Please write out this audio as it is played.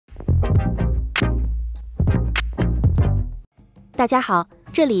大家好，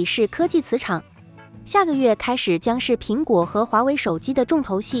这里是科技磁场。下个月开始将是苹果和华为手机的重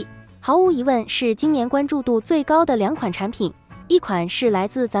头戏，毫无疑问是今年关注度最高的两款产品，一款是来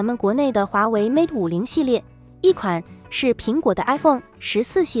自咱们国内的华为 Mate50系列，一款是苹果的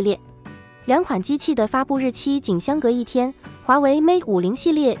iPhone14系列。两款机器的发布日期仅相隔一天，华为 Mate50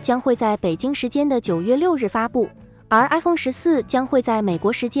系列将会在北京时间的9月6日发布，而 iPhone14将会在美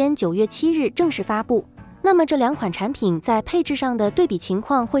国时间9月7日正式发布。那么这两款产品在配置上的对比情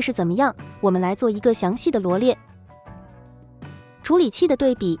况会是怎么样？我们来做一个详细的罗列。处理器的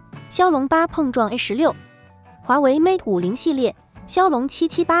对比，骁龙8碰撞 A16， 华为 Mate50系列，骁龙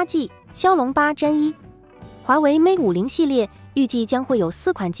 778G， 骁龙8 Gen 1。华为 Mate50系列预计将会有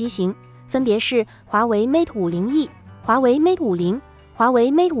4款机型，分别是华为 Mate50E、华为 Mate50、华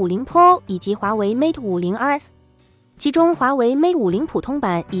为 Mate50 Pro 以及华为 Mate50 RS。其中华为 Mate50普通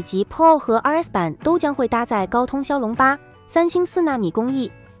版以及 Pro 和 RS 版都将会搭载高通骁龙8、三星4纳米工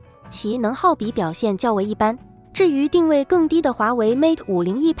艺，其能耗比表现较为一般。至于定位更低的华为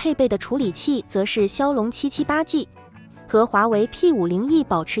Mate50E 配备的处理器，则是骁龙 778G， 和华为 P50E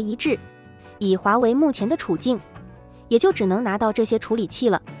保持一致。以华为目前的处境，也就只能拿到这些处理器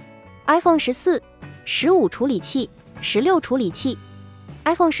了。iPhone14、15处理器、16处理器。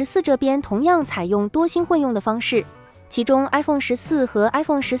iPhone14这边同样采用多芯混用的方式。其中 iPhone14和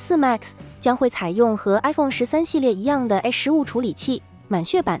iPhone14 Max 将会采用和 iPhone13系列一样的 A15 处理器满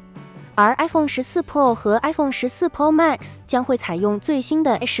血版，而 iPhone14 Pro 和 iPhone14 Pro Max 将会采用最新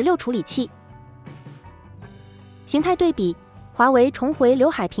的 A16 处理器。形态对比，华为重回刘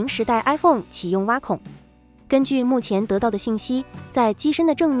海屏时代 iPhone 启用挖孔。根据目前得到的信息，在机身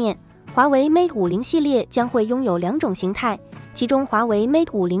的正面，华为 Mate50系列将会拥有2种形态。其中华为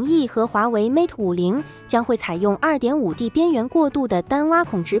Mate50E 和华为 Mate50将会采用 2.5D 边缘过渡的单挖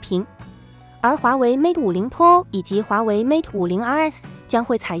孔直屏，而华为 Mate50 Pro 以及华为 Mate50 RS 将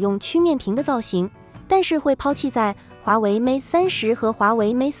会采用曲面屏的造型，但是会抛弃在华为 Mate30和华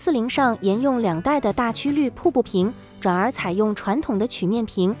为 Mate40上沿用2代的大曲率瀑布屏，转而采用传统的曲面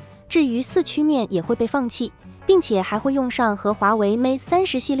屏。至于4曲面也会被放弃，并且还会用上和华为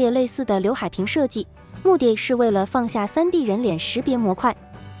Mate30系列类似的刘海屏设计，目的是为了放下 3D 人脸识别模块。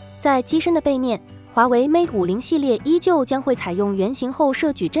在机身的背面，华为 Mate50系列依旧将会采用圆形后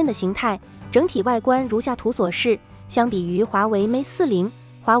摄矩阵的形态，整体外观如下图所示。相比于华为 Mate40，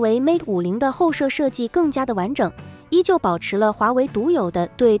 华为 Mate50的后摄设计更加的完整，依旧保持了华为独有的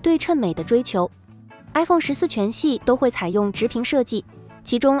对对称美的追求。iPhone14全系都会采用直屏设计，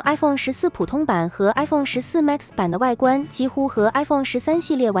其中 iPhone14普通版和 iPhone14 Max 版的外观几乎和 iPhone13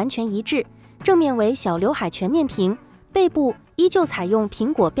系列完全一致。正面为小刘海全面屏，背部依旧采用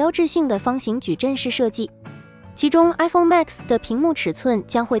苹果标志性的方形矩阵式设计。其中 iPhone Max 的屏幕尺寸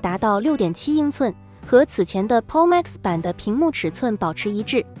将会达到 6.7 英寸，和此前的 Pro Max 版的屏幕尺寸保持一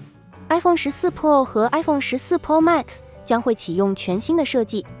致。iPhone14 Pro 和 iPhone14 Pro Max 将会启用全新的设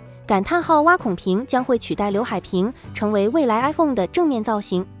计，感叹号挖孔屏将会取代刘海屏，成为未来 iPhone 的正面造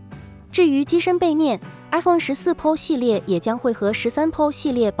型。至于机身背面，iPhone14 Pro 系列也将会和13 Pro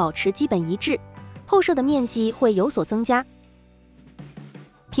系列保持基本一致，后摄的面积会有所增加。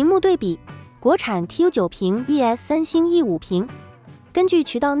屏幕对比，国产 TU9 屏 vs 三星 E5 屏。根据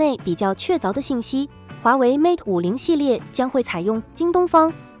渠道内比较确凿的信息，华为 Mate50系列将会采用京东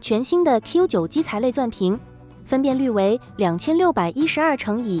方全新的 Q9 基材类钻屏，分辨率为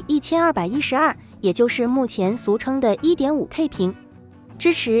2612×1212，也就是目前俗称的 1.5K 屏。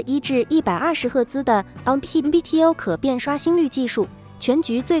支持1至120赫兹的 MPBTO 可变刷新率技术，全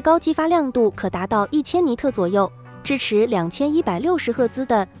局最高激发亮度可达到1000尼特左右，支持2160赫兹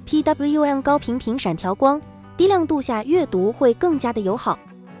的 PWM 高频频闪调光，低亮度下阅读会更加的友好。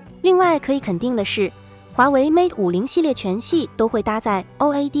另外可以肯定的是，华为 Mate50系列全系都会搭载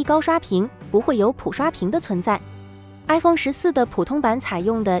OLED 高刷屏，不会有普刷屏的存在。iPhone14的普通版采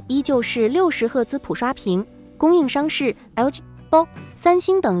用的依旧是60赫兹普刷屏，供应商是 LG、三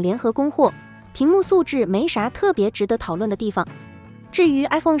星等联合供货，屏幕素质没啥特别值得讨论的地方。至于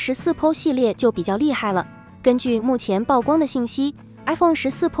iPhone14 Pro 系列就比较厉害了，根据目前曝光的信息，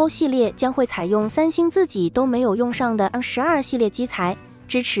 iPhone14 Pro 系列将会采用三星自己都没有用上的 12系列基材，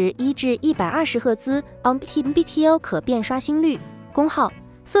支持1至120赫兹 MPBTO 可变刷新率，功耗、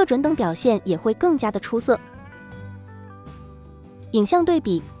色准等表现也会更加的出色。影像对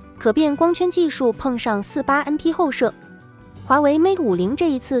比，可变光圈技术碰上 48MP 后摄。华为 Mate50这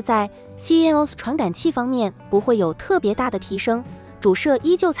一次在 CMOS 传感器方面不会有特别大的提升，主摄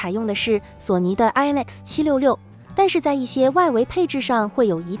依旧采用的是索尼的 IMX766， 但是在一些外围配置上会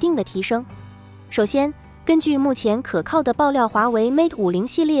有一定的提升。首先，根据目前可靠的爆料，华为 Mate50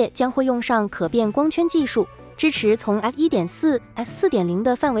系列将会用上可变光圈技术，支持从 f1.4、f4.0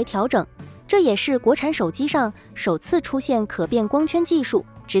 的范围调整，这也是国产手机上首次出现可变光圈技术，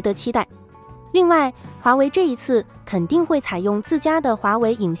值得期待。另外，华为这一次肯定会采用自家的华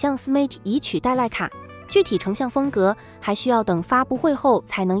为影像 Smart 以取代徕卡，具体成像风格还需要等发布会后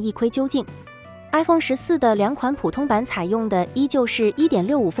才能一窥究竟。iPhone14的2款普通版采用的依旧是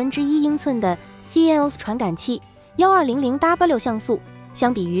 1.65英寸的 CMOS 传感器，1200W 像素，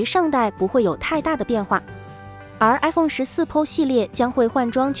相比于上代不会有太大的变化。而 iPhone14 Pro 系列将会换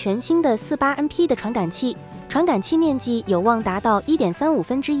装全新的 48MP 的传感器，传感器面积有望达到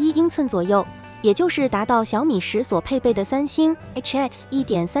 1.35英寸左右，也就是达到小米10所配备的三星 HX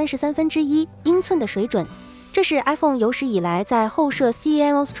 1.33英寸的水准。这是 iPhone 有史以来在后摄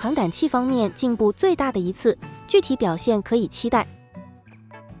CMOS 传感器方面进步最大的一次，具体表现可以期待。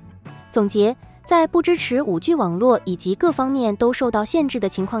总结，在不支持 5G 网络以及各方面都受到限制的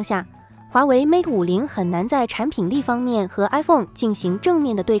情况下，华为 Mate50很难在产品力方面和 iPhone 进行正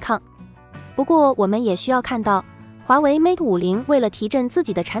面的对抗。不过，我们也需要看到，华为 Mate50为了提振自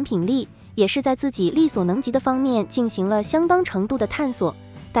己的产品力，也是在自己力所能及的方面进行了相当程度的探索，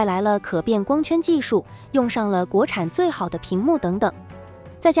带来了可变光圈技术，用上了国产最好的屏幕等等。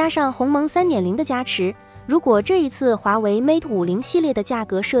再加上鸿蒙 3.0 的加持，如果这一次华为 Mate50系列的价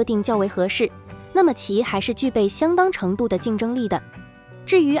格设定较为合适，那么其还是具备相当程度的竞争力的。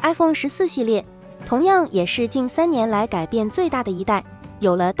至于 iPhone14系列，同样也是近3年来改变最大的一代，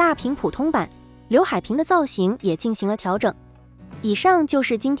有了大屏普通版，刘海屏的造型也进行了调整。以上就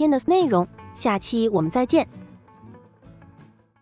是今天的内容，下期我们再见。